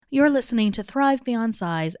You're listening to Thrive Beyond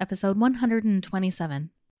Size, episode 127.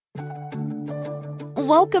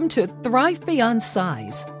 Welcome to Thrive Beyond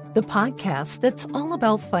Size, the podcast that's all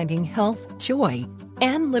about finding health, joy,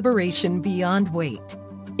 and liberation beyond weight.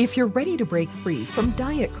 If you're ready to break free from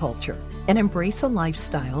diet culture and embrace a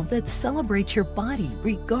lifestyle that celebrates your body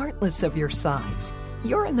regardless of your size,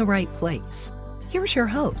 you're in the right place. Here's your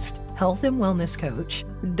host, health and wellness coach,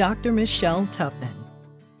 Dr. Michelle Tubman.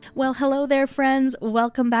 Well, hello there, friends.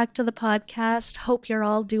 Welcome back to the podcast. Hope you're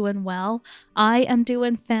all doing well. I am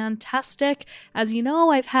doing fantastic. As you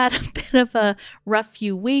know, I've had a bit of a rough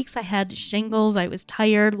few weeks. I had shingles. I was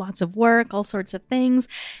tired, lots of work, all sorts of things.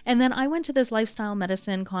 And then I went to this lifestyle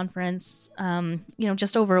medicine conference,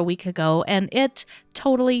 just over a week ago, and it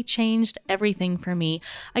totally changed everything for me.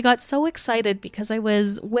 I got so excited because I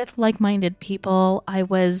was with like-minded people. I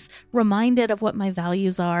was reminded of what my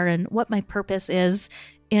values are and what my purpose is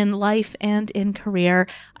in life and in career.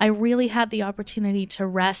 I really had the opportunity to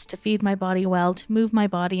rest, to feed my body well, to move my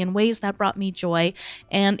body in ways that brought me joy.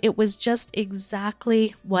 And it was just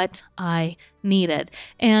exactly what I needed.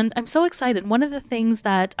 And I'm so excited. One of the things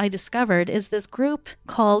that I discovered is this group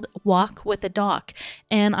called Walk with a Doc.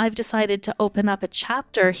 And I've decided to open up a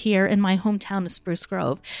chapter here in my hometown of Spruce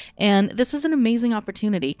Grove. And this is an amazing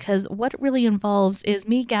opportunity because what it really involves is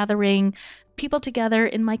me gathering people together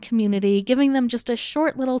in my community, giving them just a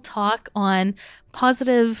short little talk on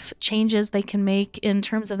positive changes they can make in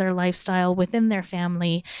terms of their lifestyle within their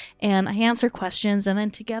family. And I answer questions, and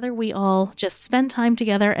then together we all just spend time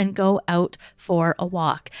together and go out for a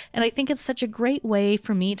walk. And I think it's such a great way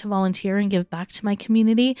for me to volunteer and give back to my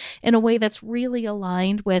community in a way that's really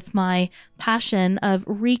aligned with my passion of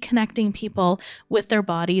reconnecting people with their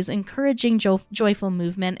bodies, encouraging joyful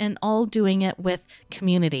movement, and all doing it with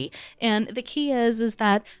community. And the key is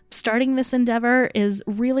that starting this endeavor is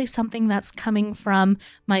really something that's coming from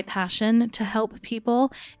my passion to help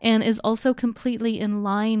people and is also completely in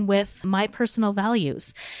line with my personal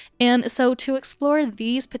values. And so to explore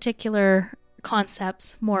these particular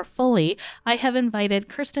concepts more fully, I have invited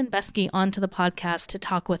Kirsten Beske onto the podcast to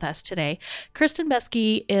talk with us today. Kirsten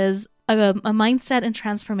Beske is a mindset and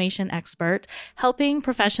transformation expert, helping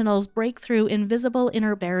professionals break through invisible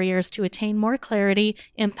inner barriers to attain more clarity,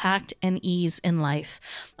 impact, and ease in life.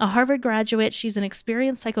 A Harvard graduate, she's an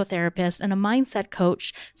experienced psychotherapist and a mindset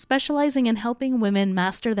coach, specializing in helping women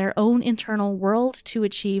master their own internal world to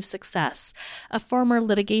achieve success. A former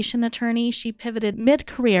litigation attorney, she pivoted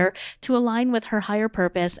mid-career to align with her higher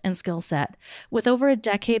purpose and skill set. With over a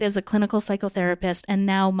decade as a clinical psychotherapist and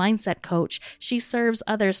now mindset coach, she serves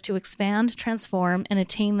others to expand, transform, and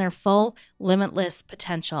attain their full, limitless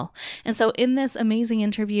potential. And so in this amazing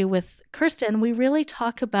interview with Kirsten, we really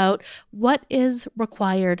talk about what is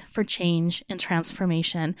required for change and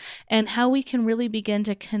transformation and how we can really begin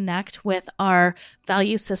to connect with our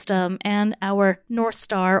value system and our North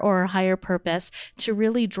Star or our higher purpose to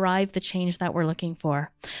really drive the change that we're looking for.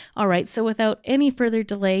 All right, so without any further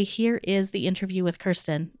delay, here is the interview with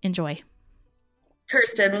Kirsten. Enjoy.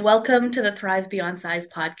 Kirsten, welcome to the Thrive Beyond Size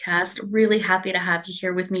podcast. Really happy to have you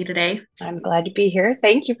here with me today. I'm glad to be here.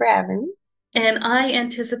 Thank you for having me. And I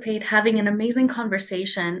anticipate having an amazing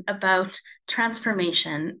conversation about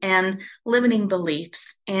transformation and limiting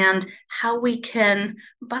beliefs and how we can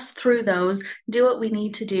bust through those, do what we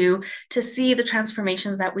need to do to see the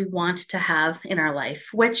transformations that we want to have in our life,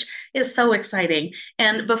 which is so exciting.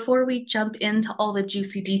 And before we jump into all the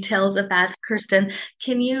juicy details of that, Kirsten,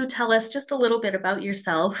 can you tell us just a little bit about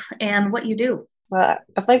yourself and what you do? Well,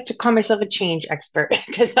 I'd like to call myself a change expert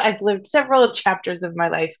because I've lived several chapters of my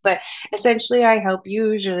life, but essentially I help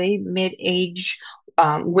usually mid-age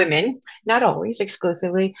women, not always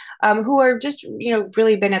exclusively, who are just,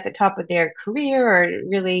 really been at the top of their career or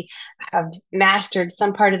really have mastered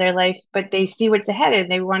some part of their life, but they see what's ahead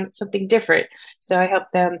and they want something different. So I help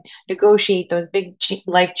them negotiate those big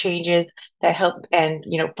life changes that help and,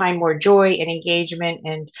 find more joy and engagement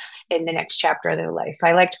and in the next chapter of their life.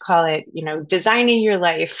 I like to call it, designing your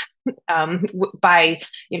life by,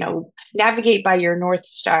 navigate by your North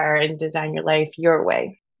Star and design your life your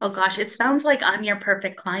way. Oh gosh, it sounds like I'm your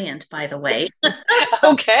perfect client, by the way.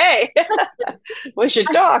 Okay. We should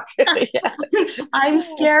talk. Yeah. I'm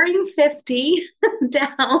staring 50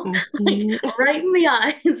 down, right in the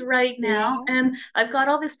eyes right now. Yeah. And I've got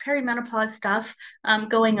all this perimenopause stuff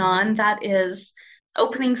going on that is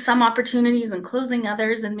opening some opportunities and closing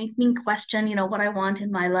others and making me question, what I want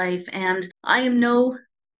in my life. And I am no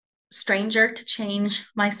stranger to change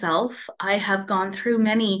myself. I have gone through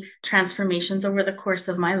many transformations over the course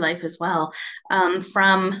of my life as well.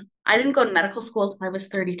 I didn't go to medical school until I was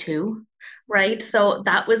 32. right? So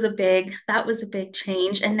that was a big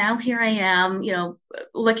change. And now here I am,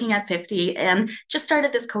 looking at 50 and just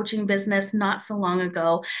started this coaching business not so long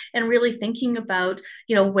ago and really thinking about,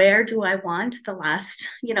 where do I want the last,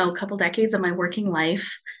 couple decades of my working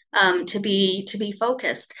life to be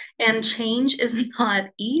focused. And change is not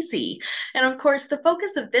easy. And of course, the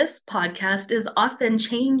focus of this podcast is often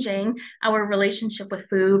changing our relationship with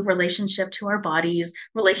food, relationship to our bodies,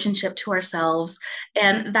 relationship to ourselves.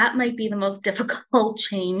 And that might be the most difficult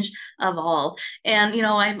change of all. And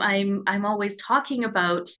I'm always talking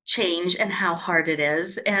about change and how hard it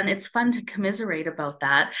is. And it's fun to commiserate about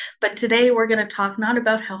that. But today we're going to talk not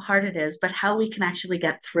about how hard it is, but how we can actually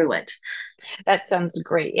get through it. That sounds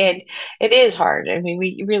great. And it is hard. I mean,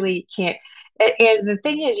 we really can't. And the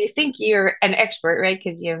thing is, you think you're an expert, right?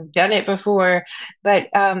 Because you've done it before, but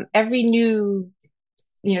every new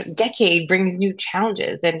decade brings new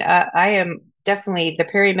challenges. And I am definitely the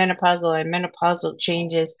perimenopausal and menopausal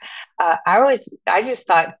changes. I just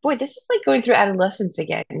thought, boy, this is like going through adolescence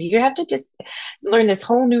again. You have to just learn this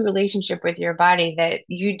whole new relationship with your body that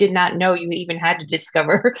you did not know you even had to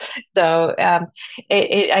discover. So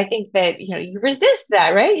I think that, you resist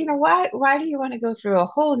that, right? Why do you want to go through a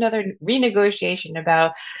whole nother renegotiation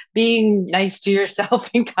about being nice to yourself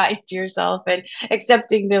and kind to yourself and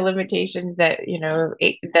accepting the limitations that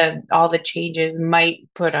all the changes might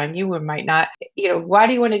put on you or might not. Why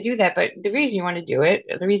do you want to do that? But the reason you want to do it,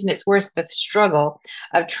 the reason it's worth the struggle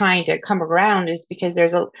of trying to come around, is because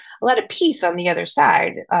there's a lot of peace on the other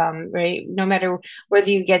side, right? No matter whether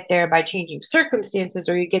you get there by changing circumstances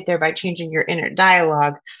or you get there by changing your inner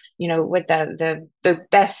dialogue, what the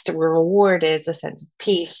best reward is a sense of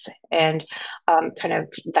peace and kind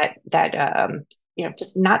of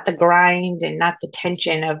just not the grind and not the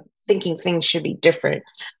tension of thinking things should be different,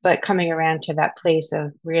 but coming around to that place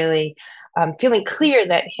of really feeling clear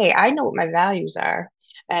that, hey, I know what my values are.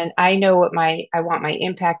 And I know what I want my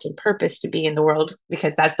impact and purpose to be in the world,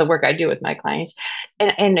 because that's the work I do with my clients.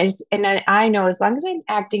 And I know as long as I'm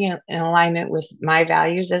acting in alignment with my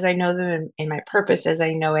values as I know them, and my purpose as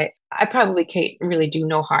I know it, I probably can't really do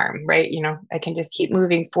no harm, right? I can just keep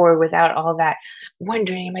moving forward without all that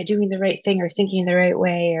wondering, am I doing the right thing or thinking the right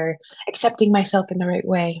way or accepting myself in the right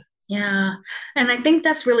way? Yeah. And I think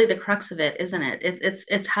that's really the crux of it, isn't it?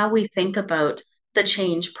 It's how we think about the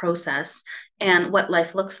change process and what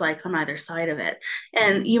life looks like on either side of it.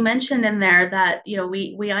 And you mentioned in there that,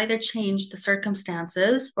 we either change the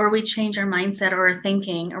circumstances or we change our mindset or our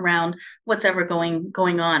thinking around what's ever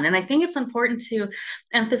going on. And I think it's important to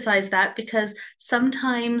emphasize that, because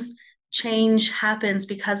sometimes change happens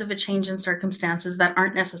because of a change in circumstances that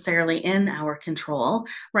aren't necessarily in our control,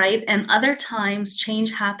 right? And other times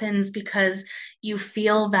change happens because you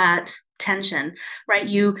feel that tension, right?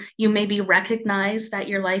 You maybe recognize that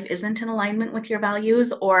your life isn't in alignment with your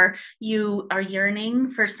values, or you are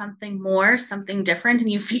yearning for something more, something different,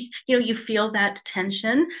 and you feel that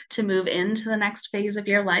tension to move into the next phase of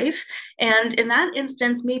your life. And in that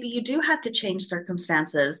instance, maybe you do have to change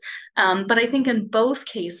circumstances. But I think in both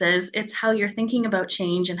cases, it's how you're thinking about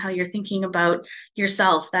change and how you're thinking about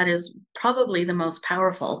yourself that is probably the most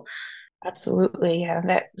powerful. Absolutely. Yeah.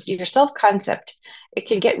 That your self concept, it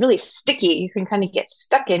can get really sticky. You can kind of get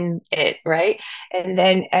stuck in it, right? And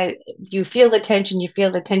then you feel the tension,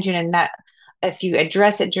 and that if you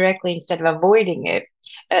address it directly instead of avoiding it,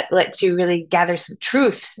 it lets you really gather some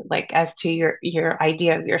truths, like as to your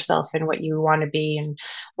idea of yourself and what you want to be and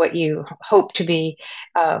what you hope to be.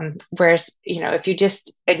 Whereas, if you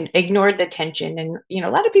just ignored the tension, and a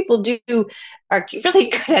lot of people do are really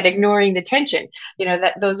good at ignoring the tension.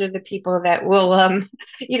 That those are the people that will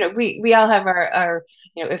we all have our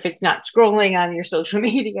if it's not scrolling on your social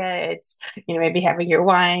media, it's maybe having your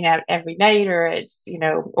wine out every night, or it's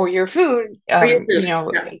or your food, Or your food. Yeah.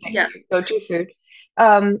 Yeah. your go-to food,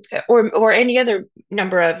 um or any other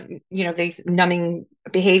number of these numbing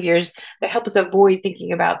behaviors that help us avoid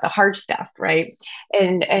thinking about the hard stuff, right?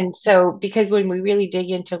 And so, because when we really dig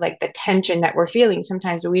into like the tension that we're feeling,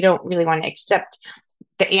 sometimes we don't really want to accept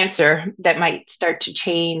the answer that might start to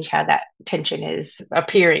change how that tension is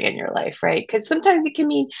appearing in your life, right? Because sometimes it can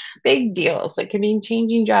mean big deals. It can mean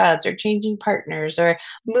changing jobs or changing partners or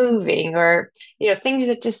moving, or things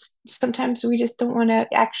that just sometimes we just don't want to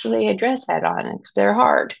actually address head on, and they're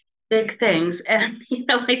hard. Big things. And,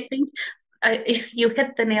 I think you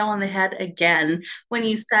hit the nail on the head again when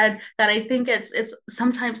you said that. I think it's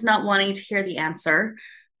sometimes not wanting to hear the answer,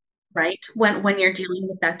 right? When you're dealing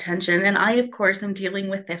with that tension. And I, of course, am dealing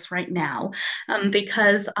with this right now,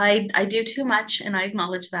 because I do too much, and I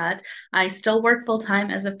acknowledge that. I still work full time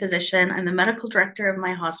as a physician. I'm the medical director of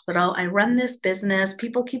my hospital. I run this business.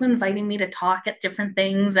 People keep inviting me to talk at different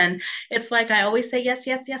things, and it's like I always say yes,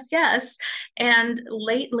 yes, yes, yes. And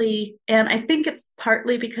lately, and I think it's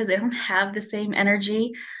partly because I don't have the same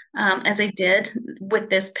energy as I did with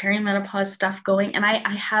this perimenopause stuff going. And I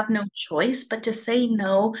have no choice but to say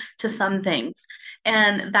no to some things.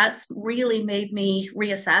 And that's really made me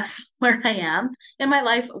reassess where I am in my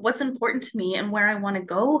life, what's important to me, and where I want to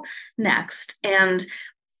go next. And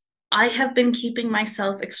I have been keeping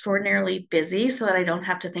myself extraordinarily busy so that I don't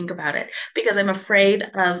have to think about it, because I'm afraid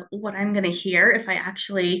of what I'm going to hear if I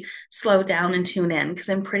actually slow down and tune in. Because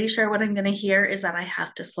I'm pretty sure what I'm going to hear is that I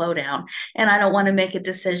have to slow down, and I don't want to make a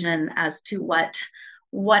decision as to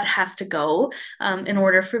what has to go, in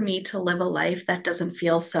order for me to live a life that doesn't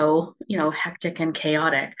feel so, hectic and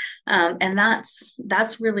chaotic. And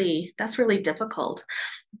that's really difficult.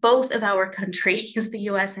 Both of our countries, the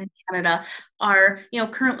US and Canada, are,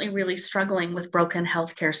 currently really struggling with broken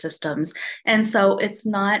healthcare systems. And so it's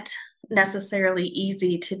not necessarily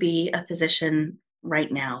easy to be a physician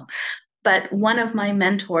right now. But one of my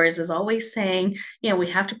mentors is always saying,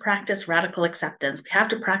 we have to practice radical acceptance. We have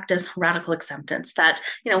to practice radical acceptance that,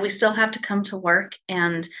 we still have to come to work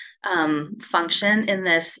and function in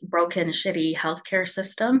this broken, shitty healthcare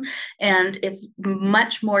system. And it's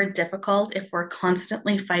much more difficult if we're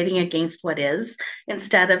constantly fighting against what is,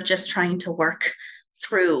 instead of just trying to work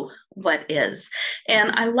through what is.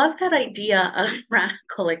 And I love that idea of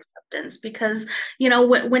radical acceptance, because,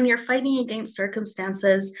 when you're fighting against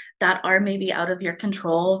circumstances that are maybe out of your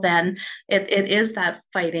control, then it is that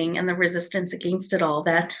fighting and the resistance against it all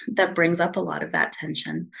that brings up a lot of that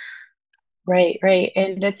tension. Right, right.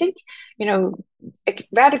 And I think,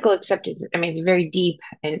 radical acceptance, I mean, it's a very deep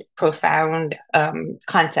and profound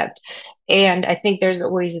concept. And I think there's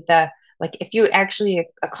always like, if you actually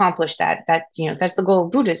accomplish that, that's the goal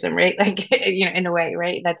of Buddhism, right? Like, in a way,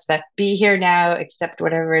 right? That's the be here now, accept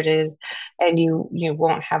whatever it is. And you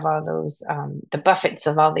won't have all those, the buffets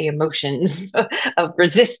of all the emotions of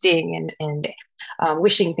resisting and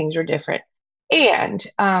wishing things were different. And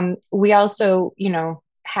we also,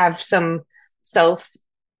 have some self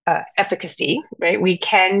efficacy, right? We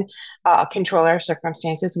can control our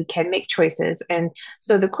circumstances, we can make choices. And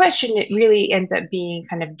so the question, it really ends up being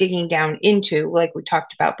kind of digging down into, like we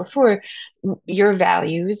talked about before, your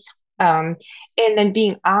values. And then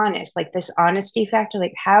being honest, like this honesty factor,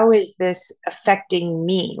 like how is this affecting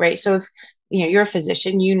me, right? So if you're a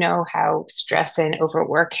physician, you know how stress and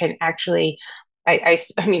overwork can actually I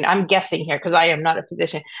mean, I'm guessing here because I am not a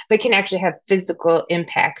physician, but can actually have physical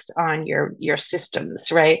impacts on your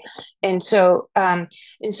systems, right? And so,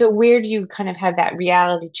 where do you kind of have that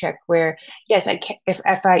reality check where, yes, I can, if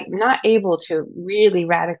I'm not able to really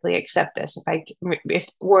radically accept this, if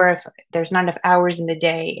there's not enough hours in the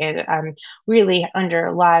day and I'm really under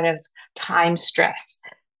a lot of time stress,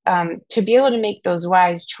 to be able to make those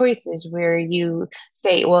wise choices where you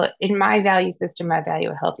say, well, in my value system, I value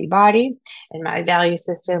a healthy body. In my value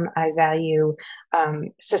system, I value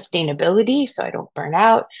sustainability so I don't burn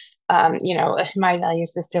out. In my value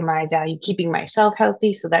system, I value keeping myself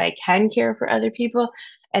healthy so that I can care for other people.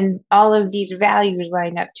 And all of these values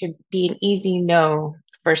line up to be an easy no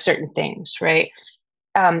for certain things, right?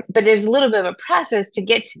 But there's a little bit of a process to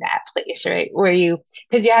get to that place, right?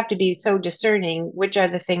 Because you have to be so discerning which are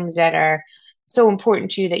the things that are so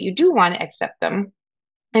important to you that you do want to accept them,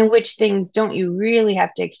 and which things don't you really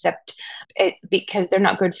have to accept it because they're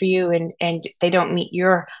not good for you and they don't meet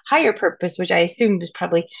your higher purpose, which I assume is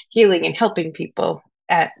probably healing and helping people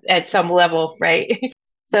at some level, right?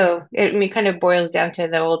 So it kind of boils down to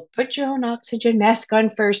the old put your own oxygen mask on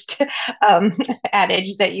first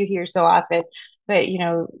adage that you hear so often. But,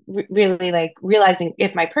 really like realizing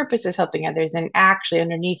if my purpose is helping others, then actually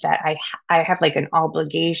underneath that, I have like an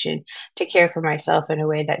obligation to care for myself in a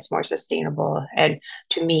way that's more sustainable and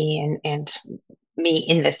to me and me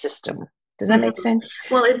in the system. Does that make Mhm. sense?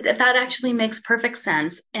 Well, that actually makes perfect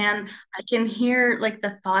sense. And I can hear like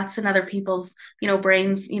the thoughts in other people's,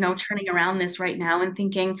 brains, turning around this right now and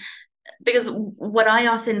thinking, because what I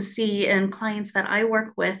often see in clients that I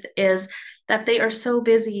work with is that they are so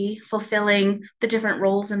busy fulfilling the different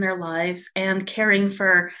roles in their lives and caring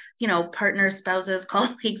for, partners, spouses,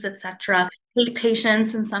 colleagues, etc.,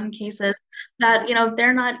 patients in some cases, that,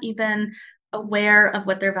 they're not even aware of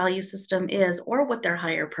what their value system is or what their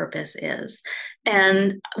higher purpose is.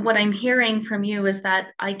 And what I'm hearing from you is that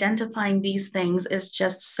identifying these things is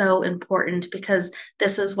just so important, because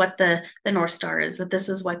this is what the North Star is, that this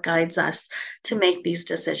is what guides us to make these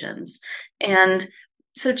decisions. And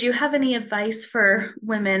so, do you have any advice for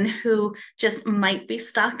women who just might be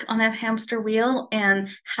stuck on that hamster wheel and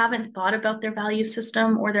haven't thought about their value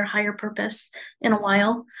system or their higher purpose in a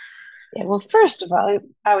while? Yeah, well, first of all,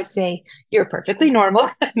 I would say you're perfectly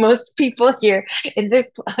normal. Most people here in this,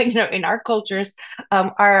 in our cultures,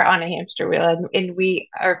 are on a hamster wheel, and we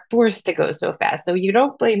are forced to go so fast. So you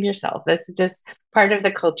don't blame yourself. This is just part of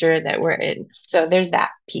the culture that we're in. So there's that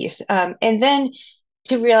piece. And then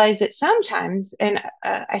to realize that sometimes, and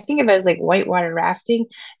I think of it as like whitewater rafting,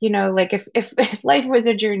 like if life was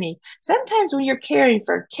a journey, sometimes when you're caring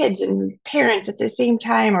for kids and parents at the same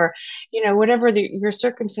time, or, whatever your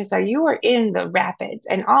circumstances are, you are in the rapids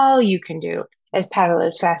and all you can do is paddle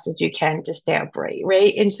as fast as you can to stay upright,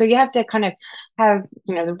 right? And so you have to kind of have,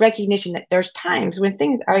 the recognition that there's times when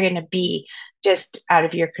things are going to be just out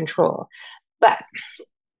of your control. But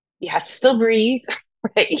you have to still breathe,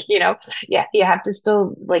 right? Yeah, you have to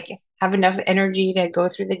still like have enough energy to go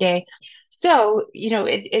through the day. So,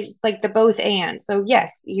 it is like the both and. So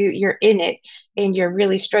yes, you're in it and you're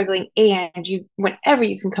really struggling, and you whenever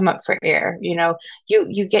you can come up for air,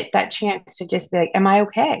 you get that chance to just be like, am I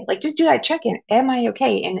okay? Like just do that check-in. Am I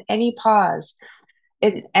okay? And any pause.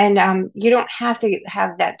 And you don't have to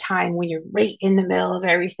have that time when you're right in the middle of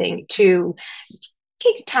everything to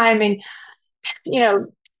take time and you know,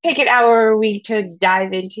 take an hour a week to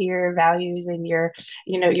dive into your values and your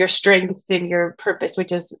strengths and your purpose,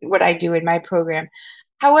 which is what I do in my program.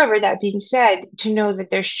 However, that being said, to know that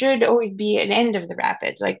there should always be an end of the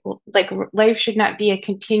rapids, like life should not be a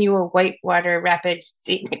continual whitewater rapids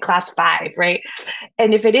class 5, right?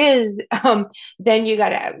 And if it is, then you got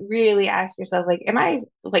to really ask yourself, like, am I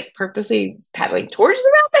like purposely paddling towards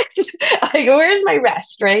the rapids? Like, where's my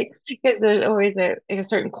rest, right? Because there's always a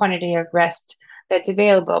certain quantity of rest that's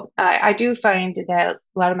available. I do find that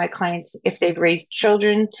a lot of my clients, if they've raised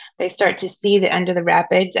children, they start to see the end of the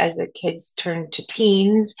rapids as the kids turn to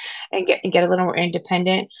teens and get a little more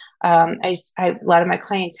independent. A lot of my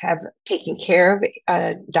clients have taken care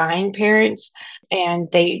of dying parents, and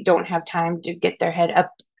they don't have time to get their head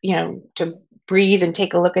up, to breathe and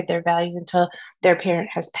take a look at their values until their parent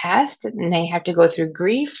has passed, and they have to go through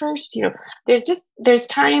grief first. There's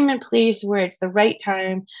time and place where it's the right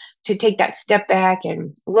time to take that step back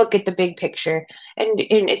and look at the big picture. And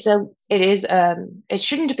it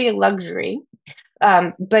shouldn't be a luxury,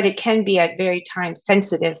 but it can be a very time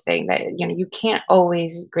sensitive thing that you can't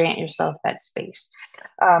always grant yourself that space.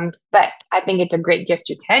 But I think it's a great gift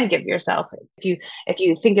you can give yourself if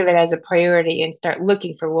you think of it as a priority and start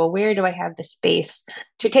looking for, well, where do I have the space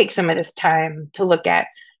to take some of this time to look at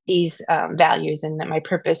these values and my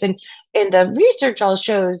purpose. And the research all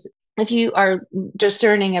shows, if you are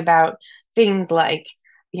discerning about things like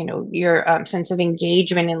your sense of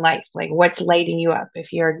engagement in life, like what's lighting you up,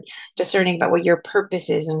 if you're discerning about what your purpose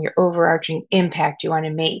is and your overarching impact you want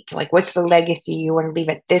to make, like what's the legacy you want to leave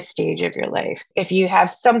at this stage of your life, if you have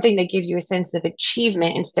something that gives you a sense of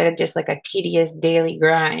achievement instead of just like a tedious daily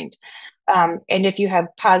grind, and if you have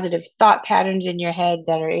positive thought patterns in your head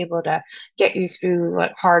that are able to get you through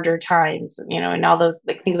like harder times, and all those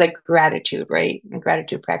like things like gratitude, right? And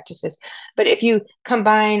gratitude practices. But if you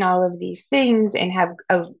combine all of these things and have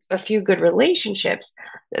a few good relationships,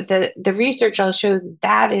 the research all shows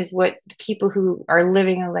that is what the people who are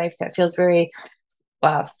living a life that feels very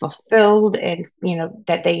fulfilled, and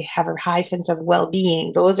that they have a high sense of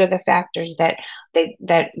well-being, those are the factors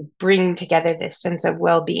that bring together this sense of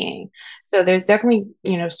well-being. So there's definitely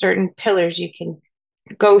certain pillars you can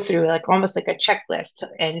go through, like almost like a checklist,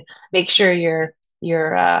 and make sure you're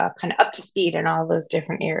kind of up to speed in all those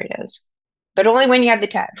different areas, but only when you have the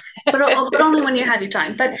time. But only when you have your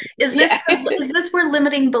time. But Yeah. is this where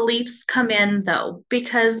limiting beliefs come in though?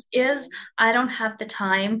 Because is I don't have the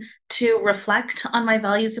time to reflect on my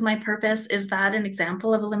values and my purpose, is that an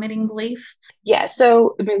example of a limiting belief? Yeah,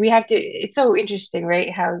 so I mean, it's so interesting, right?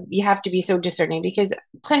 How you have to be so discerning, because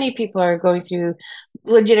plenty of people are going through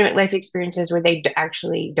legitimate life experiences where they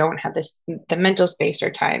actually don't have the mental space or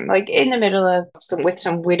time, like in the middle of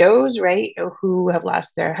some widows, right, who have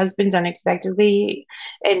lost their husbands unexpectedly,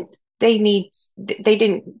 and they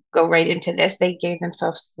didn't go right into this. They gave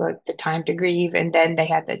themselves like the time to grieve, and then they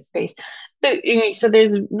had that space. So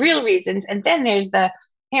there's real reasons, and then there's the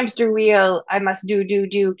hamster wheel. I must do,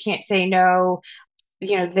 can't say no.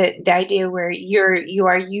 The idea where you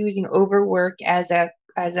are using overwork as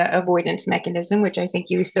as an avoidance mechanism, which I think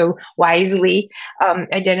you so wisely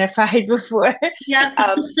identified before. Yeah.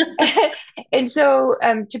 um, and so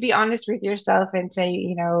to be honest with yourself and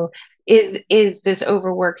say, is this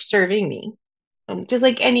overwork serving me? Just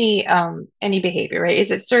like any behavior, right?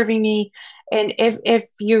 Is it serving me? And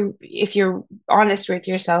if you're honest with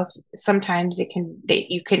yourself, sometimes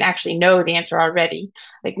you can actually know the answer already.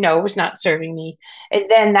 Like, no, it's not serving me. And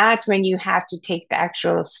then that's when you have to take the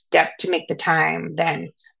actual step to make the time then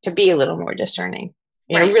to be a little more discerning.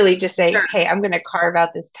 Right. Really just say, Sure. hey, I'm going to carve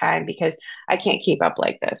out this time because I can't keep up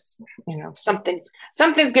like this. Something's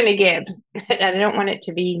going to give, and I don't want it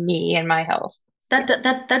to be me and my health.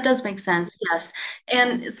 That does make sense. Yes.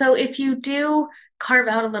 And so if you do carve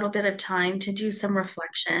out a little bit of time to do some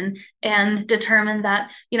reflection and determine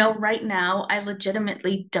that, right now I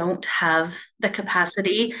legitimately don't have the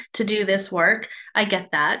capacity to do this work, I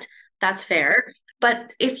get that. That's fair.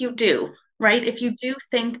 But if you do, right, if you do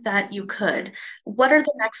think that you could, what are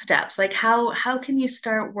the next steps? Like how can you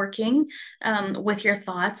start working with your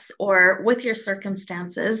thoughts or with your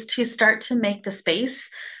circumstances to start to make the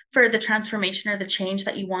space for the transformation or the change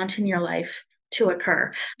that you want in your life to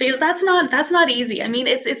occur? Because that's not easy. I mean,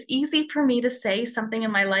 it's easy for me to say something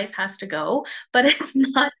in my life has to go, but it's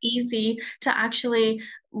not easy to actually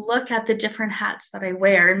look at the different hats that I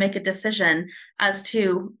wear and make a decision as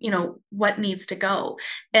to, what needs to go.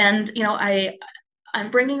 And, I'm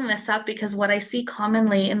bringing this up because what I see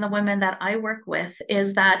commonly in the women that I work with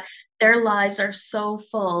is that their lives are so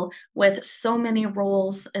full with so many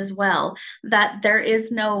roles as well that there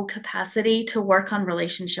is no capacity to work on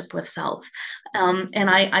relationship with self. And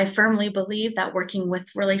I firmly believe that working with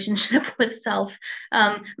relationship with self,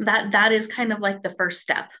 that is kind of like the first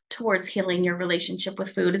step towards healing your relationship with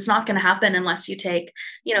food. It's not going to happen unless you take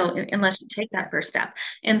that first step.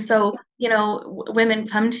 And so, women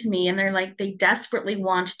come to me and they're like, they desperately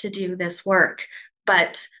want to do this work,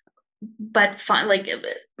 but like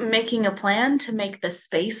making a plan to make the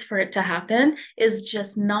space for it to happen is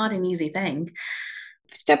just not an easy thing.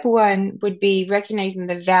 Step one would be recognizing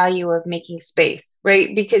the value of making space,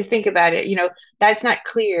 right? Because think about it, that's not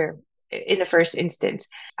clear in the first instance.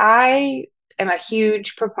 I am a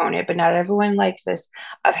huge proponent, but not everyone likes this,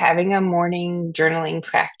 of having a morning journaling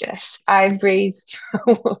practice. I've raised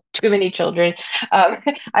too many children. Um,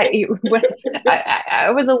 when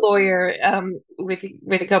I was a lawyer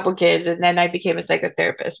with a couple kids, and then I became a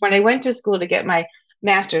psychotherapist. When I went to school to get my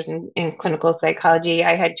master's in clinical psychology,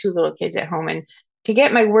 I had two little kids at home, and to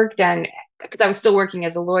get my work done, because I was still working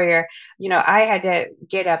as a lawyer, I had to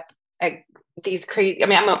get up at these crazy. I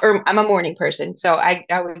mean, I'm a morning person, so I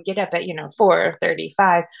would get up at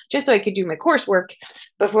 4:35 just so I could do my coursework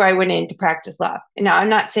before I went in to practice law. Now, I'm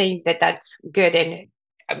not saying that that's good, and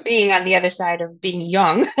being on the other side of being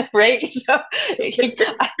young, right? So,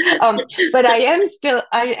 um, but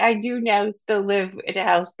I do now still live in a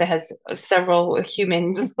house that has several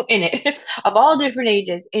humans in it of all different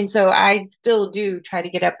ages. And so I still do try to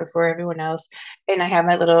get up before everyone else. And I have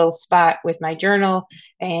my little spot with my journal,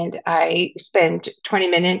 and I spend 20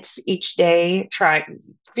 minutes each day trying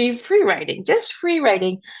free writing, just free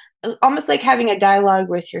writing, almost like having a dialogue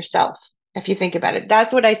with yourself. If you think about it,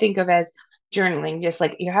 that's what I think of as journaling, just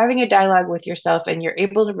like you're having a dialogue with yourself and you're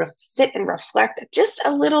able to sit and reflect just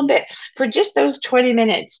a little bit for just those 20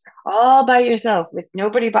 minutes all by yourself with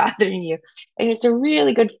nobody bothering you. And it's a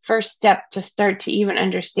really good first step to start to even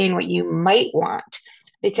understand what you might want.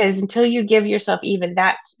 Because until you give yourself even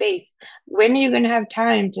that space, when are you going to have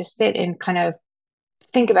time to sit and kind of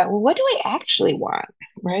think about, well, what do I actually want?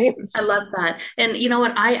 Right. I love that. And you know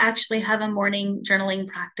what? I actually have a morning journaling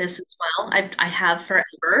practice as well. I have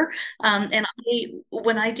forever. And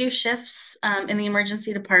when I do shifts in the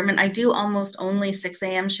emergency department, I do almost only 6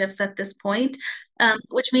 a.m. shifts at this point,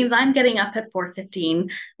 which means I'm getting up at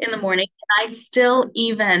 4:15 in the morning. And I still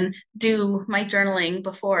even do my journaling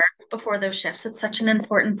before those shifts. It's such an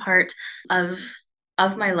important part of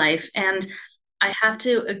my life. And I have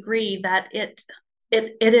to agree that it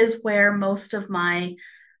is where most of my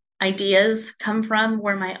ideas come from,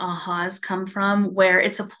 where my ahas come from, where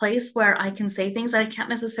it's a place where I can say things that I can't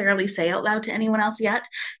necessarily say out loud to anyone else yet,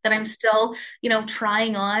 that I'm still,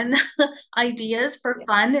 trying on ideas for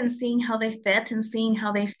fun and seeing how they fit and seeing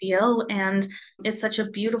how they feel. And it's such a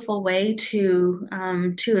beautiful way to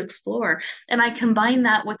explore. And I combine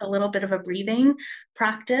that with a little bit of a breathing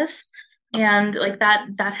practice. And like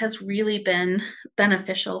that has really been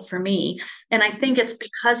beneficial for me. And I think it's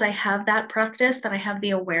because I have that practice that I have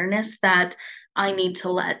the awareness that I need to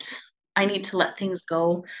let I need to let things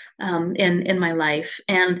go in my life.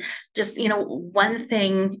 And just, one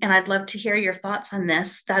thing, and I'd love to hear your thoughts on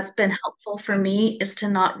this, that's been helpful for me is to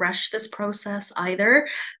not rush this process either.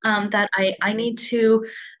 That I need to,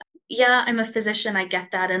 yeah, I'm a physician. I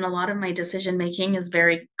get that. And a lot of my decision making is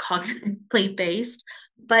very cognitively based,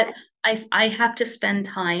 but I have to spend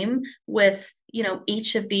time with,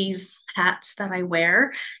 each of these hats that I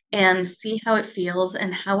wear and see how it feels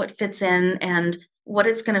and how it fits in and what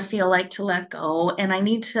it's going to feel like to let go. And I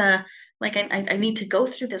need to, like, I need to go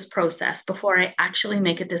through this process before I actually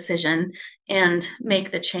make a decision and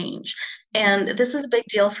make the change. And this is a big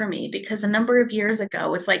deal for me because a number of years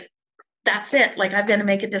ago, it's like, that's it. Like I've got to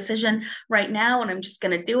make a decision right now and I'm just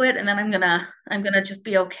going to do it. And then I'm going to just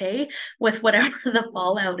be okay with whatever the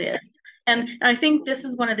fallout is. And I think this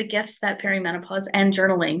is one of the gifts that perimenopause and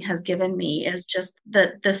journaling has given me is just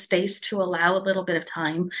the space to allow a little bit of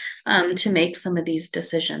time to make some of these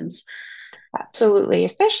decisions. Absolutely,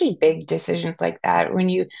 especially big decisions like that when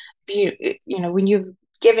you've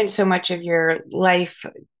given so much of your life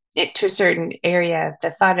to a certain area,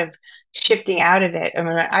 the thought of shifting out of it. I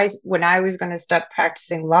mean, when I was going to stop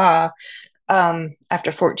practicing law,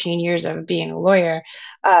 after 14 years of being a lawyer,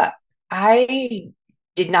 I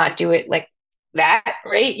did not do it like that,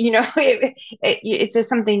 right? It's just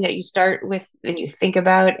something that you start with and you think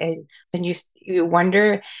about, and then you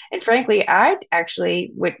wonder. And frankly, I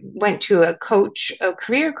actually went to a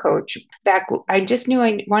career coach back. I just knew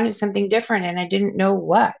I wanted something different, and I didn't know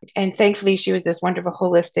what. And thankfully, she was this wonderful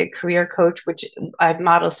holistic career coach, which I've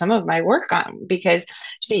modeled some of my work on because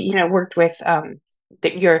she, worked with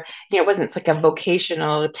that it wasn't like a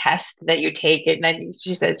vocational test that you take and then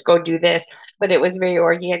she says go do this, but it was very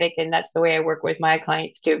organic, and that's the way I work with my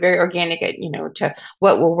clients too, very organic, to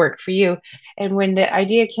what will work for you. And when the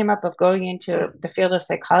idea came up of going into the field of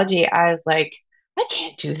psychology, I was like, I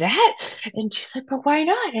can't do that. And she's like, but why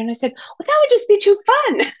not? And I said, well, that would just be too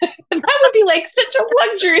fun. That would be like such a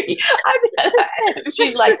luxury.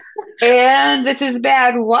 She's like, and this is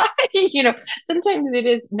bad. Why? Sometimes it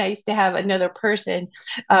is nice to have another person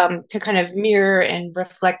to kind of mirror and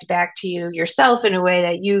reflect back to you yourself in a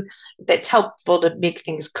way that's helpful to make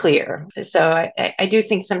things clear. So I do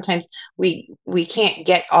think sometimes we can't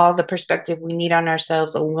get all the perspective we need on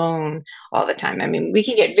ourselves alone all the time. I mean, we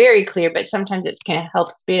can get very clear, but sometimes it can help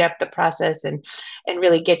speed up the process and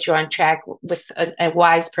really get you on track with a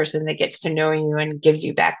wise person that gets to know you and gives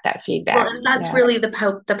you back that Well, feedback. and that's Yeah. really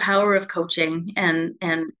the power of coaching and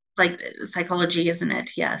like psychology, isn't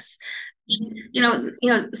it? Yes.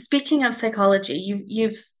 Speaking of psychology,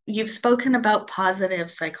 you've spoken about positive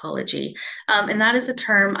psychology, and that is a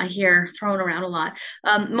term I hear thrown around a lot,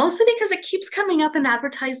 mostly because it keeps coming up in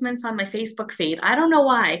advertisements on my Facebook feed. I don't know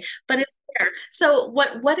why, but it's there. So,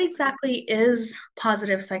 what exactly is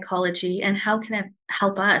positive psychology, and how can it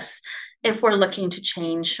help us if we're looking to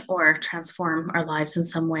change or transform our lives in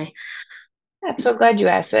some way? I'm so glad you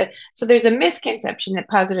asked it. So there's a misconception that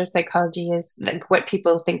positive psychology is like what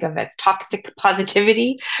people think of as toxic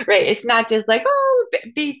positivity, right? It's not just like, oh,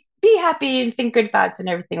 be happy and think good thoughts and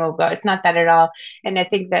everything will go. It's not that at all. And I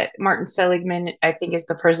think that Martin Seligman, I think, is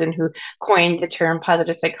the person who coined the term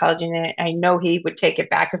positive psychology. And I know he would take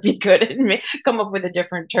it back if he could and come up with a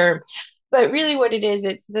different term. But really what it is,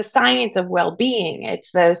 it's the science of well-being.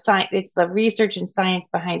 It's the research and science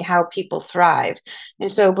behind how people thrive.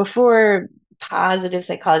 And so before positive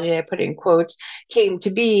psychology, I put it in quotes, came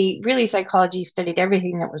to be, really psychology studied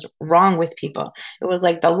everything that was wrong with people. It was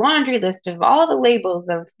like the laundry list of all the labels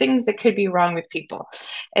of things that could be wrong with people.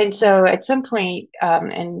 And so at some point,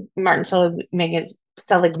 and Martin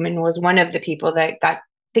Seligman was one of the people that got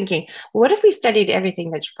thinking, what if we studied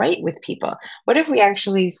everything that's right with people? What if we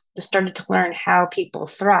actually started to learn how people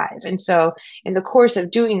thrive? And so in the course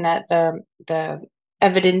of doing that, the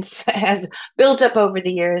evidence has built up over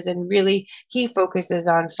the years, and really he focuses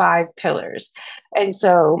on 5 pillars. And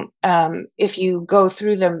so if you go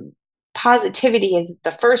through them, positivity is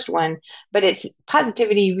the first one, but it's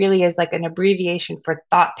positivity really is like an abbreviation for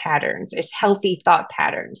thought patterns. It's healthy thought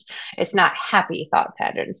patterns. It's not happy thought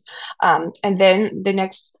patterns. And then the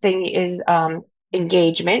next thing is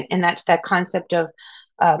engagement, and that's that concept of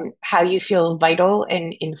how you feel vital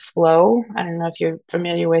and in flow. I don't know if you're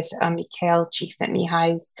familiar with Mikhail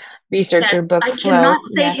Csikszentmihalyi's Yes, researcher book I Flow. cannot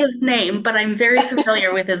say Yeah. his name, but I'm very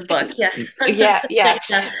familiar with his book. Yes. Yeah. Yeah.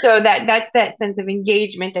 So that's that sense of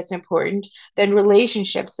engagement that's important. Then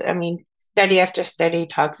relationships. I mean, study after study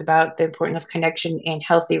talks about the importance of connection and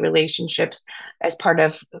healthy relationships as part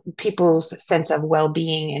of people's sense of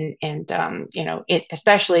well-being, and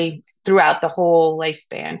especially throughout the whole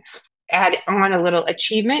lifespan. add on a little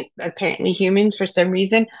achievement. Apparently, humans, for some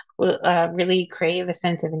reason, will really crave a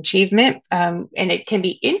sense of achievement. And it can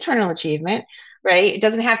be internal achievement, right? It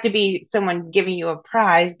doesn't have to be someone giving you a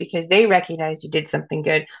prize because they recognize you did something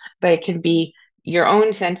good, but it can be your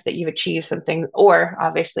own sense that you've achieved something, or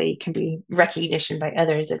obviously it can be recognition by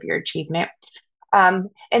others of your achievement. And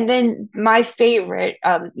then my favorite,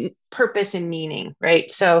 purpose and meaning, right?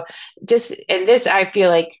 So just, and this I feel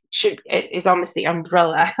like is almost the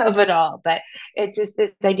umbrella of it all, but it's just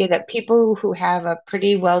the idea that people who have a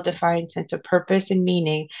pretty well-defined sense of purpose and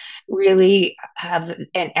meaning really have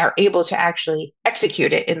and are able to actually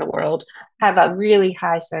execute it in the world, have a really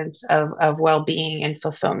high sense of well-being and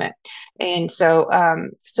fulfillment. And so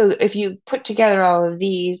if you put together all of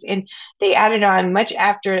these, and they added on much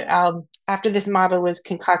after this model was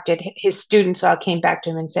concocted, his students all came back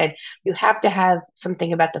to him and said, you have to have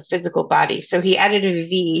something about the physical body. So he added a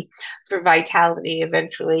V for vitality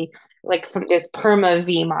eventually, like from this PERMA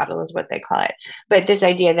V model is what they call it. But this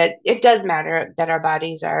idea that it does matter that our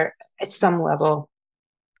bodies are at some level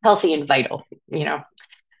healthy and vital, you know,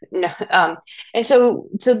 no, and so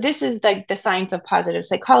this is like the science of positive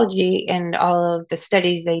psychology, and all of the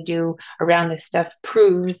studies they do around this stuff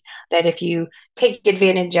proves that if you take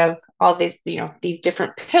advantage of all these, these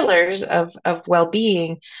different pillars of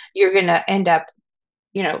well-being, you're going to end up,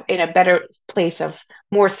 in a better place of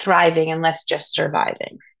more thriving and less just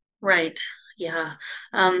surviving. Right. Yeah.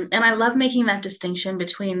 And I love making that distinction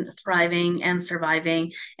between thriving and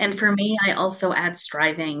surviving. And for me, I also add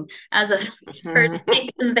striving as a third Mhm. thing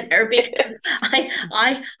in there because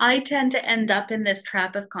I tend to end up in this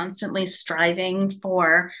trap of constantly striving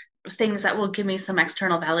for things that will give me some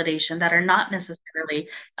external validation that are not necessarily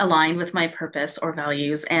aligned with my purpose or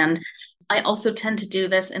values. And I also tend to do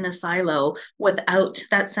this in a silo without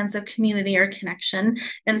that sense of community or connection.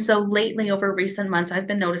 And so lately, over recent months, I've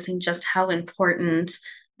been noticing just how important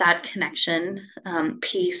that connection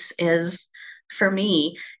piece is for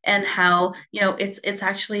me, and how it's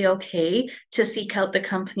actually okay to seek out the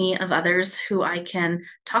company of others who I can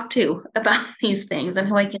talk to about these things and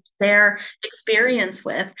who I can share experience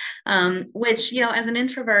with, which as an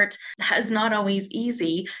introvert is not always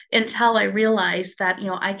easy, until I realized that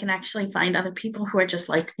I can actually find other people who are just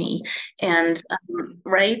like me, and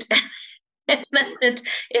right. And then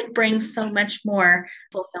it brings so much more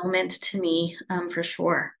fulfillment to me, for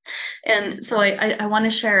sure. And so I want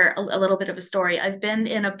to share a little bit of a story. I've been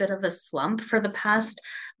in a bit of a slump for the past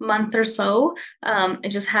month or so. I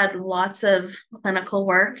just had lots of clinical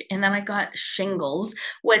work, and then I got shingles,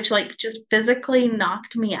 which like just physically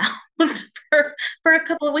knocked me out for a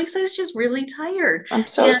couple of weeks. I was just really tired. I'm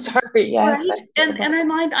so And sorry. Yes, right. that's And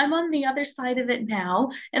terrible. I'm on the other side of it now.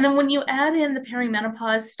 And then when you add in the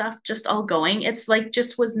perimenopause stuff just all going, it's like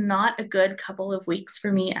just was not a good couple of weeks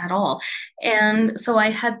for me at all. And so I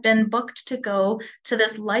had been booked to go to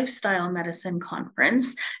this lifestyle medicine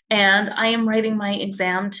conference, and I am writing my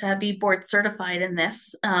exam to be board certified in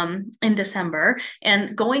this, in December.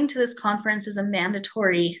 And going to this conference is a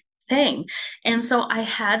mandatory thing. And so I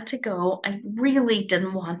had to go. I really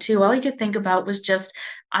didn't want to. All I could think about was just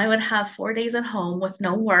I would have 4 days at home with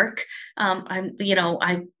no work. I'm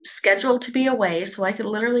scheduled to be away, so I could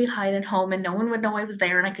literally hide at home and no one would know I was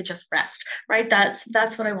there, and I could just rest. Right?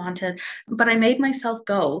 That's what I wanted. But I made myself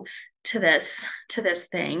go to this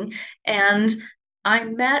thing, and I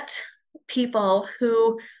met people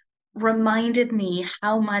who reminded me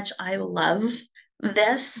how much I love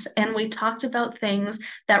this. And we talked about things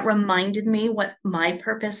that reminded me what my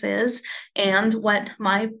purpose is and what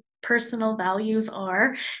my personal values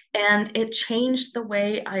are. And it changed the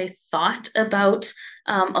way I thought about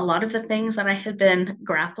a lot of the things that I had been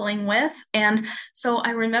grappling with. And so I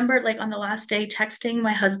remember, like, on the last day, texting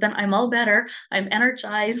my husband, I'm all better. I'm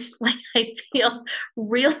energized. Like, I feel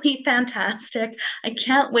really fantastic. I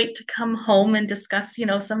can't wait to come home and discuss,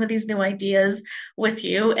 some of these new ideas with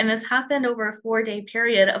you. And this happened over a 4 day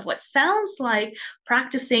period of what sounds like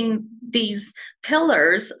practicing these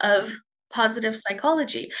pillars of positive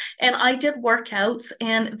psychology. And I did workouts,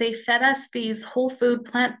 and they fed us these whole food,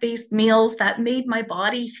 plant-based meals that made my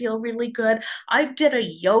body feel really good. I did a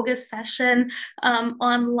yoga session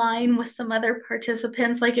online with some other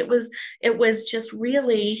participants. Like, it was just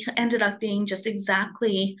really ended up being just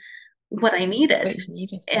exactly what I needed. What you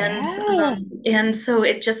needed. And Yeah. and so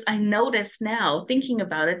it just, I notice now thinking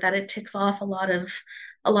about it that it ticks off a lot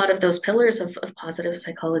of those pillars of positive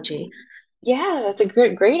psychology. Yeah, that's a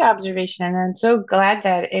great observation. And I'm so glad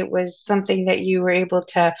that it was something that you were able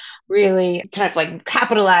to really kind of like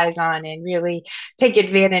capitalize on and really take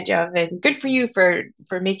advantage of. And good for you for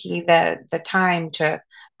making the time to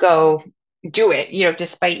go do it,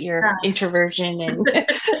 despite your introversion and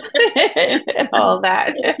and all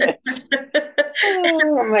that.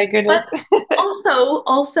 Oh my But goodness.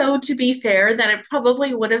 also to be fair, that it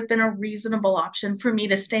probably would have been a reasonable option for me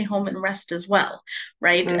to stay home and rest as well,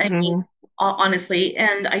 right? I mean, Hmm. honestly,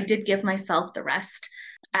 and I did give myself the rest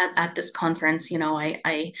at this conference.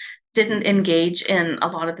 I didn't engage in a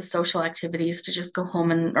lot of the social activities to just go home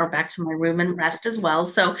and or back to my room and rest as well.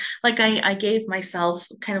 So like I gave myself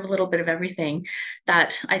kind of a little bit of everything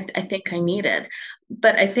that I think I needed.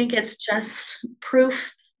 But I think it's just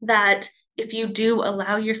proof that if you do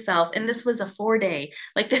allow yourself, and this was a 4 day,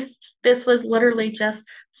 like this was literally just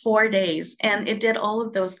 4 days, and it did all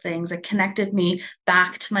of those things. It connected me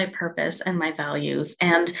back to my purpose and my values,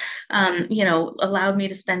 and allowed me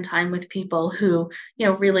to spend time with people who,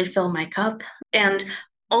 really fill my cup and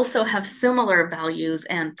also have similar values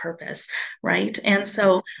and purpose, right? And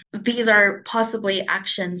so these are possibly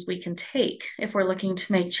actions we can take if we're looking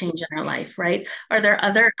to make change in our life, right? Are there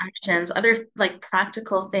other actions, other like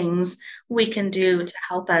practical things we can do to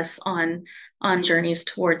help us on journeys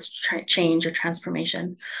towards change or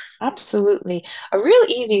transformation? Absolutely. A real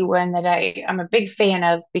easy one that I'm a big fan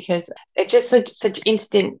of because it's just such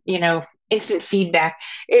instant, instant feedback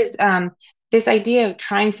is this idea of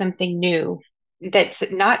trying something new that's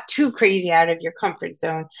not too crazy out of your comfort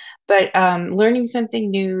zone, but learning something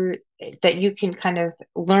new that you can kind of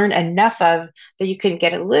learn enough of that you can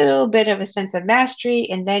get a little bit of a sense of mastery,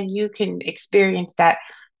 and then you can experience that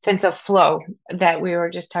sense of flow that we were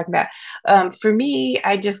just talking about. For me,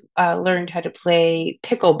 I just learned how to play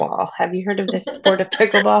pickleball. Have you heard of this sport of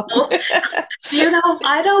pickleball? Oh,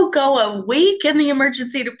 I don't go a week in the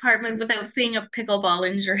emergency department without seeing a pickleball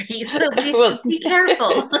injury. So Well, be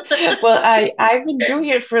careful. I've been doing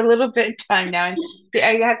it for a little bit of time now, and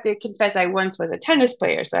I have to confess, I once was a tennis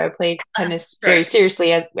player, so I played tennis very Sure.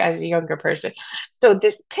 seriously as a younger person. So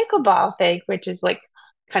this pickleball thing, which is like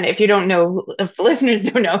kind of, if you don't know, if listeners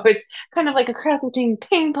don't know, it's kind of like a cross between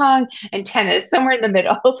ping pong and tennis, somewhere in the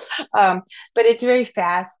middle. Um, but it's very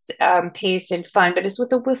fast paced and fun, but it's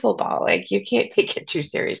with a wiffle ball. Like you can't take it too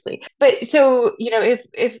seriously. But so,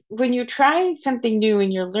 if when you're trying something new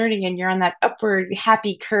and you're learning and you're on that upward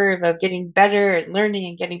happy curve of getting better and learning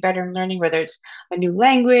and getting better and learning, whether it's a new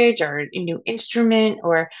language or a new instrument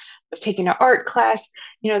or taking an art class,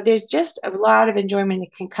 there's just a lot of enjoyment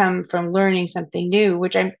that can come from learning something new,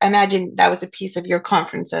 which I imagine that was a piece of your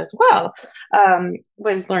conference as well,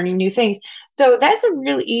 was learning new things. So that's a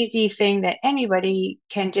really easy thing that anybody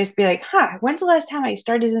can just be like, when's the last time I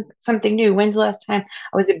started something new? When's the last time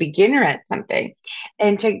I was a beginner at something?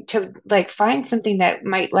 And to like find something that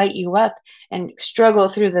might light you up and struggle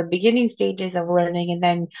through the beginning stages of learning and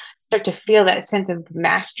then start to feel that sense of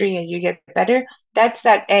mastery as you get better. That's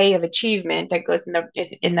that A of achievement that goes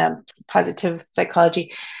in the positive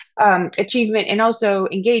psychology, achievement and also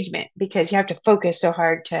engagement, because you have to focus so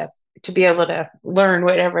hard to be able to learn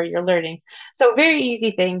whatever you're learning. So very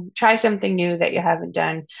easy thing. Try something new that you haven't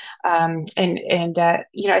done. I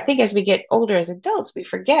think as we get older as adults, we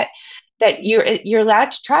forget that you're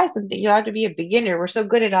allowed to try something. You're allowed to be a beginner. We're so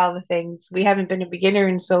good at all the things. We haven't been a beginner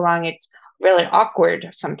in so long. It's really awkward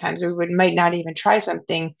sometimes. Might not even try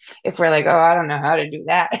something if we're like, oh, I don't know how to do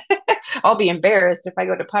that. I'll be embarrassed if I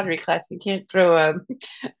go to pottery class and can't throw a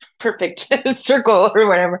perfect circle or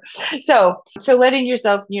whatever. So letting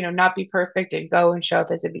yourself, not be perfect and go and show up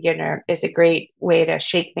as a beginner is a great way to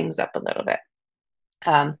shake things up a little bit.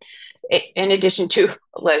 Um, in addition to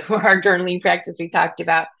like our journaling practice we talked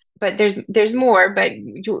about, but there's more. But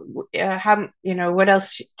how what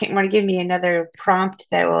else? Can want to give me another prompt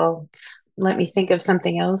that will let me think of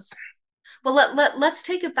something else? Well, let's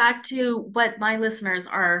take it back to what my listeners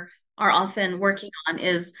are often working on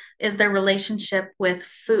is their relationship with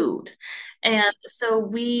food. And so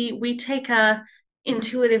we take a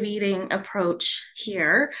intuitive eating approach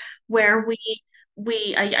here where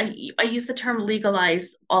I use the term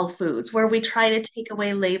legalize all foods, where we try to take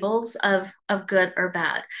away labels of good or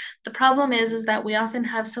bad. The problem is that we often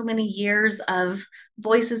have so many years of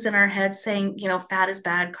voices in our head saying, fat is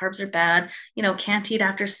bad, carbs are bad, can't eat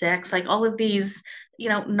after 6, like all of these,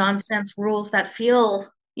 nonsense rules that feel,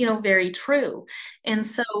 very true. And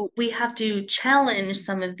so we have to challenge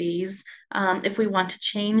some of these if we want to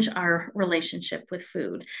change our relationship with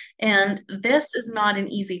food. And this is not an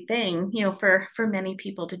easy thing, for many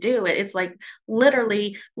people to do. It's like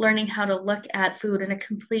literally learning how to look at food in a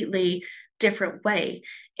completely different way.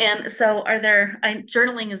 And so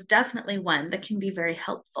journaling is definitely one that can be very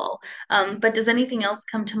helpful. But does anything else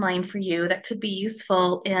come to mind for you that could be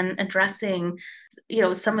useful in addressing,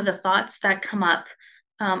 some of the thoughts that come up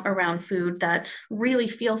around food that really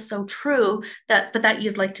feels so true but that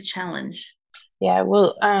you'd like to challenge? Yeah,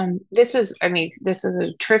 well, I mean, this is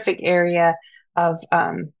a terrific area of,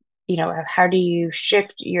 of how do you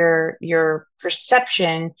shift your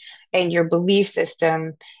perception and your belief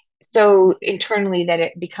system so internally that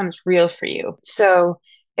it becomes real for you. So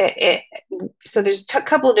there's a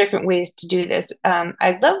couple of different ways to do this.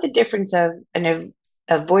 I love the difference of an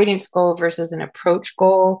avoidance goal versus an approach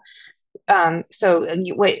goal. I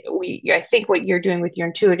think what you're doing with your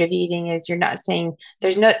intuitive eating is you're not saying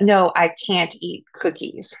there's no, I can't eat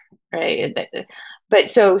cookies, right? But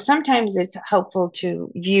so sometimes it's helpful to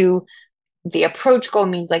view the approach goal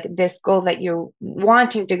means like this goal that you're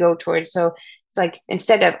wanting to go towards. So it's like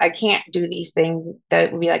instead of I can't do these things,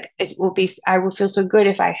 that would be like I will feel so good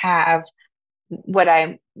if I have what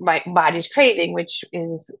my body's craving, which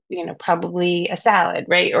is, probably a salad,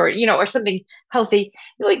 right? Or, or something healthy,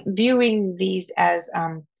 like viewing these as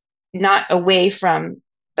not away from,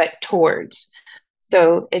 but towards.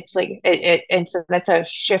 So it's like and so that's a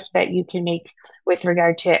shift that you can make with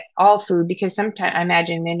regard to all food, because sometimes I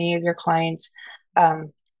imagine many of your clients, um,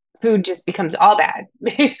 food just becomes all bad.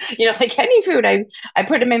 Like any food I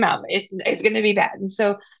put in my mouth, it's going to be bad. And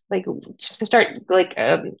so like just to start like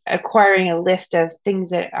acquiring a list of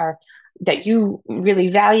things that you really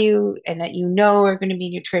value and that are going to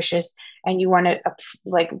be nutritious, and you want to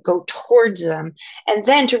like go towards them, and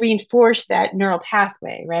then to reinforce that neural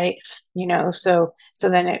pathway, right? So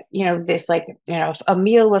then this like a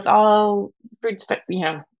meal with all fruits,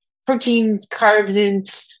 proteins, carbs, and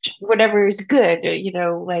whatever is good,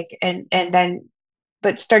 like and then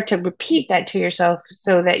but start to repeat that to yourself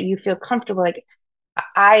so that you feel comfortable, like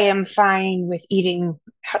I am fine with eating,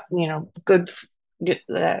 good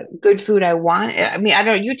food I want. I mean, I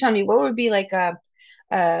don't, you tell me what would be like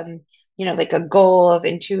um, like a goal of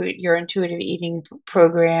your intuitive eating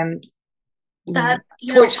program, That,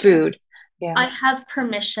 towards food. Yeah. I have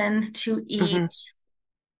permission to Hmm. eat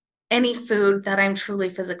any food that I'm truly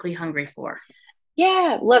physically hungry for.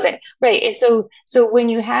 Yeah, love it. Right. And so when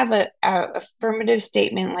you have a affirmative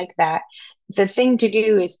statement like that, the thing to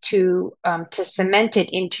do is to cement it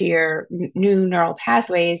into your new neural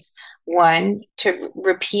pathways. One, to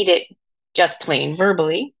repeat it just plain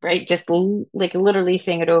verbally, right? Just like literally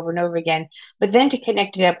saying it over and over again, but then to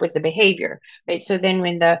connect it up with the behavior, right? So then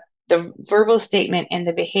when the verbal statement and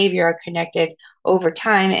the behavior are connected over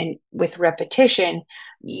time and with repetition,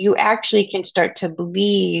 you actually can start to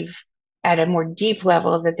believe at a more deep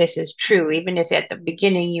level that this is true, even if at the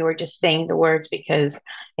beginning you were just saying the words because,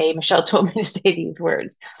 hey, Michelle told me to say these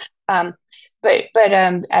words. Um,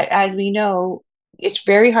 as we know, it's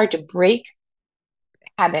very hard to break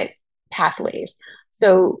habit pathways.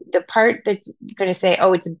 So the part that's going to say,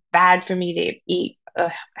 "Oh, it's bad for me to eat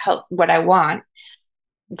what I want,"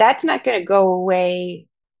 that's not going to go away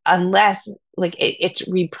unless like it's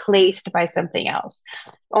replaced by something else.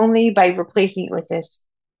 Only by replacing it with this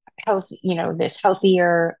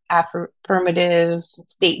healthier affirmative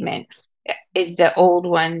statement is the old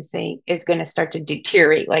one saying is going to start to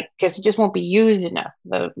deteriorate, like because it just won't be used enough.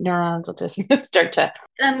 The neurons will just start to.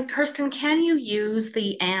 Kirsten, can you use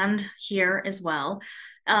the and here as well?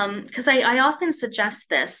 Because I often suggest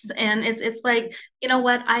this, and it's like, you know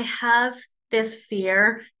what, I have this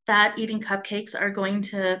fear that eating cupcakes are going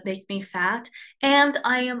to make me fat, and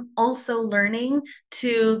I am also learning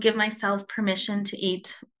to give myself permission to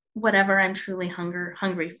eat whatever I'm truly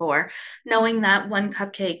hungry for, knowing that one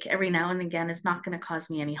cupcake every now and again is not going to cause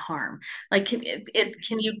me any harm. Like, can you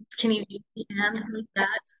use the and like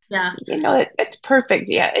that? Yeah. It's perfect.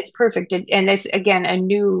 Yeah, it's perfect. And it's again a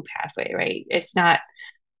new pathway, right? It's not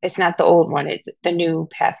the old one, it's the new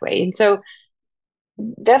pathway. And so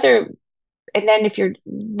the other and then if you're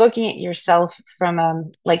looking at yourself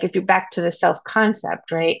from like if you're back to the self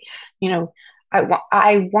concept, right? you know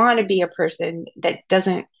I want to be a person that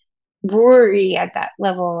doesn't worry at that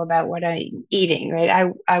level about what I'm eating,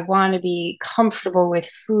 right? I want to be comfortable with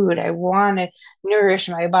food. I want to nourish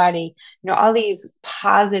my body. All these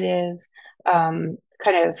positive kind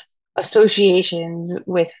of associations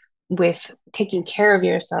with taking care of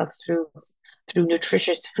yourself through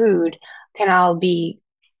nutritious food can all be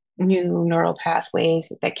new neural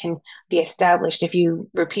pathways that can be established if you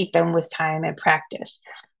repeat them with time and practice.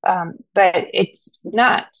 But it's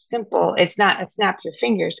not simple. It's not a snap your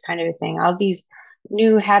fingers kind of a thing. All these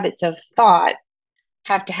new habits of thought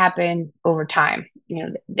have to happen over time.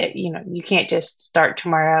 That you can't just start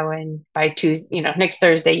tomorrow and by Tuesday, next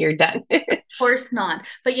Thursday you're done. Course not.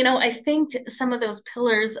 But I think some of those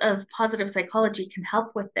pillars of positive psychology can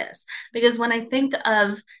help with this because when I think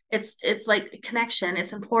of it's like connection,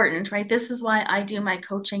 it's important, right? This is why I do my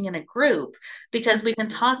coaching in a group because we can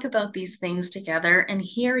talk about these things together and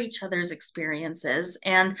hear each other's experiences.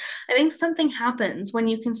 And I think something happens when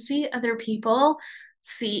you can see other people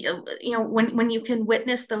see when you can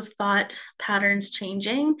witness those thought patterns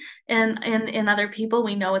changing and in other people,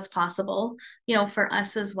 we know it's possible for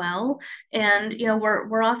us as well. And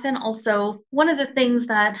we're often also one of the things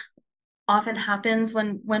that often happens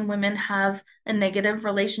when women have a negative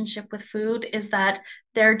relationship with food is that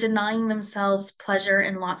they're denying themselves pleasure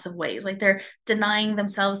in lots of ways, like they're denying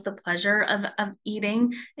themselves the pleasure of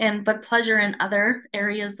eating and but pleasure in other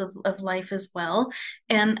areas of life as well.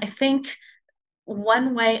 And I think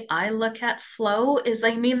one way I look at flow is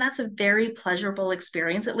like, I mean, that's a very pleasurable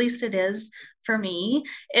experience. At least it is for me.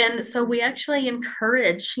 And so we actually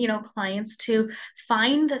encourage, clients to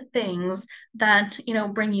find the things that,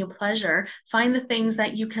 bring you pleasure, find the things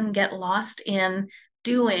that you can get lost in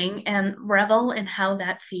doing and revel in how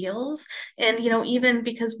that feels. And even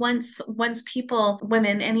because once people,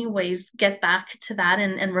 women anyways, get back to that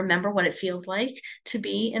and remember what it feels like to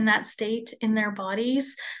be in that state in their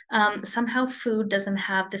bodies, somehow food doesn't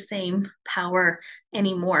have the same power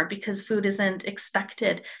anymore because food isn't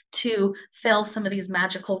expected to fill some of these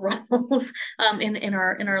magical roles in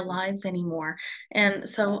our lives anymore. And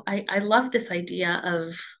so I love this idea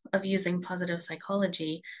of using positive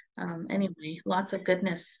psychology. Anyway, lots of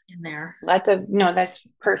goodness in there. Lots of no, that's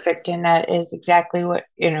perfect, and that is exactly what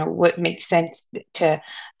makes sense to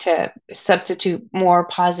substitute more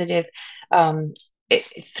positive um,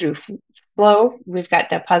 through flow. We've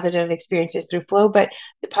got the positive experiences through flow, but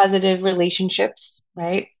the positive relationships,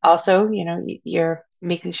 right? Also, you're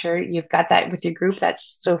making sure you've got that with your group.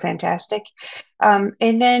 That's so fantastic.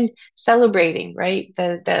 And then celebrating, right?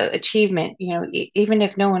 The achievement, even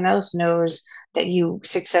if no one else knows that you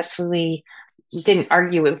successfully didn't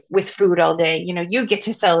argue with food all day, you get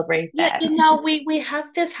to celebrate Yeah, that. we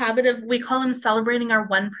have this habit of we call them celebrating our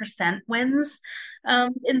 1% wins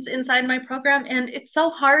inside my program. And it's so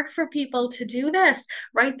hard for people to do this,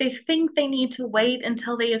 right? They think they need to wait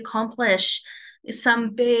until they accomplish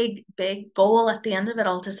some big, big goal at the end of it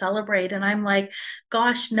all to celebrate. And I'm like,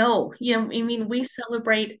 gosh, no, I mean, we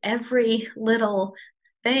celebrate every little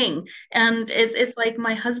thing. And it's like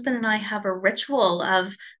my husband and I have a ritual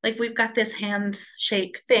of like we've got this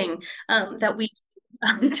handshake thing that we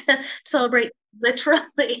to celebrate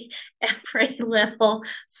literally every little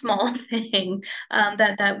small thing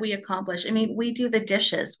that we accomplish. I mean, we do the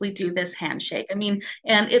dishes, we do this handshake. I mean,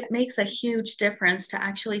 and it makes a huge difference to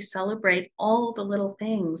actually celebrate all the little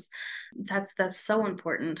things. That's so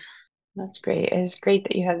important. That's great. It's great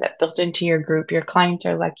that you have that built into your group. Your clients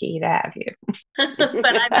are lucky to have But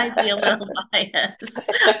I might be a you. little biased.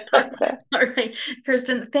 All right,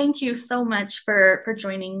 Kirsten, thank you so much for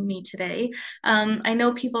joining me today. I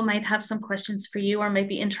know people might have some questions for you or might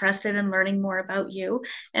be interested in learning more about you.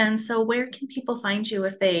 And so where can people find you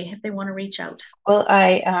if they want to reach out? Well,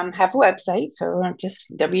 I have a website, so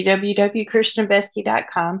just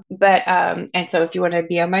www.kirstenbeske.com. But and so if you want to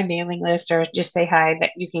be on my mailing list or just say hi,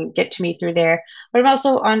 that you can get to me through there. But I'm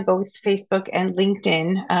also on both Facebook and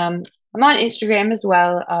LinkedIn. I'm on Instagram as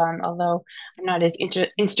well, although I'm not as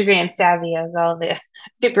Instagram savvy as all the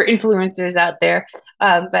super influencers out there.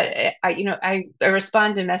 But I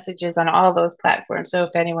respond to messages on all those platforms. So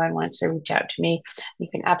if anyone wants to reach out to me, you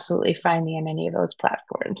can absolutely find me on any of those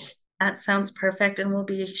platforms. That sounds perfect. And we'll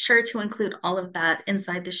be sure to include all of that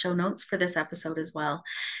inside the show notes for this episode as well.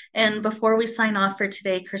 And before we sign off for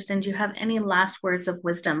today, Kirsten, do you have any last words of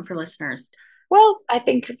wisdom for listeners? Well, I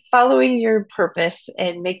think following your purpose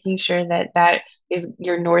and making sure that that is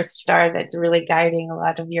your North Star that's really guiding a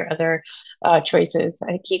lot of your other choices.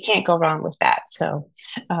 I think you can't go wrong with that. So,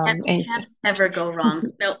 and Can't ever go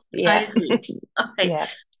wrong. No, I yeah, agree. All right. yeah.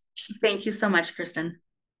 Thank you so much, Kirsten.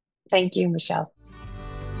 Thank you, Michelle.